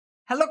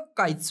Hello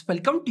guys,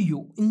 welcome to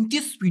you. In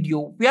this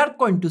video, we are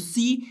going to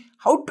see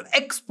how to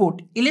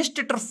export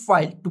Illustrator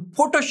file to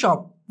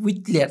Photoshop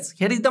with layers.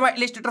 Here is my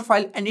Illustrator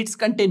file and it's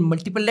contain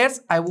multiple layers.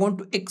 I want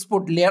to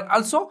export layer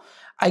also.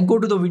 I go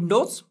to the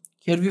Windows.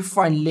 Here we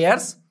find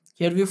layers.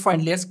 Here we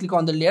find layers. Click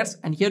on the layers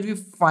and here we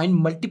find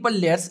multiple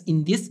layers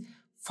in this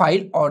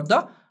file or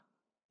the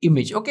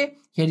image. Okay,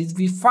 here is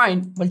we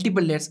find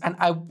multiple layers and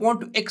I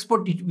want to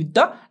export it with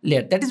the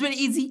layer. That is very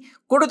easy.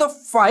 Go to the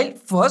file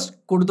first,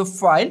 go to the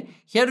file.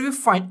 Here we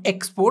find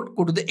export,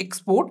 go to the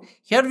export.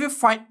 Here we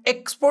find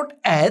export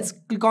as,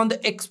 click on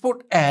the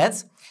export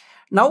as.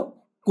 Now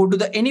go to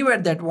the anywhere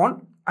that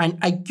one and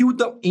I give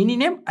the any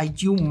name. I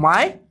give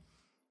my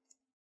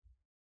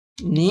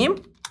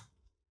name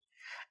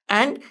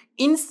and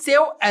in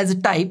save as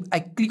a type, I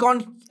click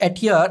on at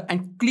here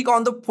and click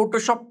on the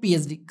Photoshop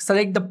PSD.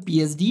 Select the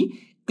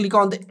PSD. Click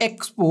on the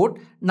export.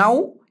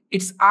 Now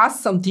it's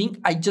asked something.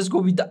 I just go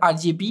with the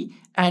RGB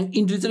and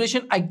in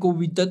resolution I go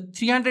with the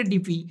 300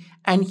 dp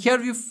and here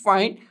we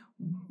find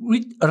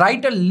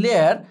write a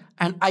layer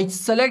and I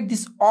select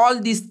this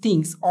all these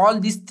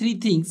three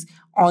things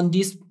on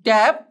this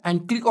tab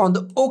and click on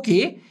the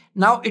OK.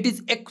 Now it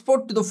is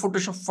export to the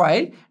Photoshop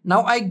file.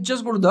 Now I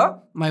just go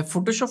to my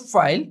Photoshop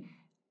file,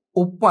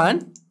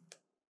 open,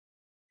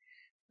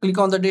 click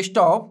on the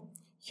desktop.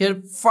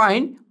 Here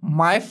find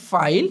my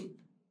file.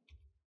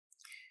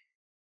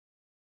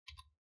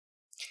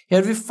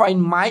 Here we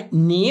find my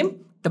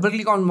name, double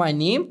click on my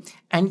name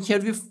and here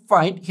we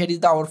find, here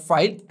is our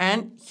file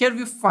and here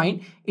we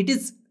find it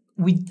is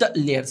with the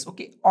layers.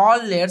 Okay,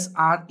 all layers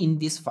are in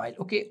this file.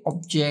 Okay,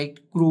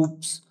 object,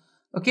 groups,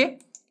 okay,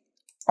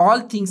 all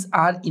things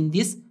are in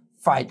this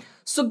file.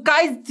 So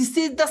guys, this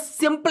is the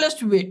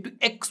simplest way to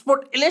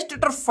export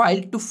Illustrator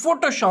file to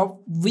Photoshop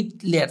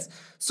with layers.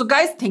 So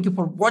guys, thank you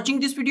for watching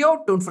this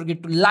video. Don't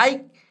forget to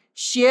like,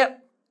 share,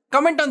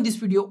 comment on this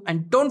video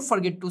and don't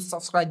forget to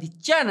subscribe the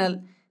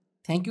channel.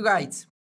 Thank you guys.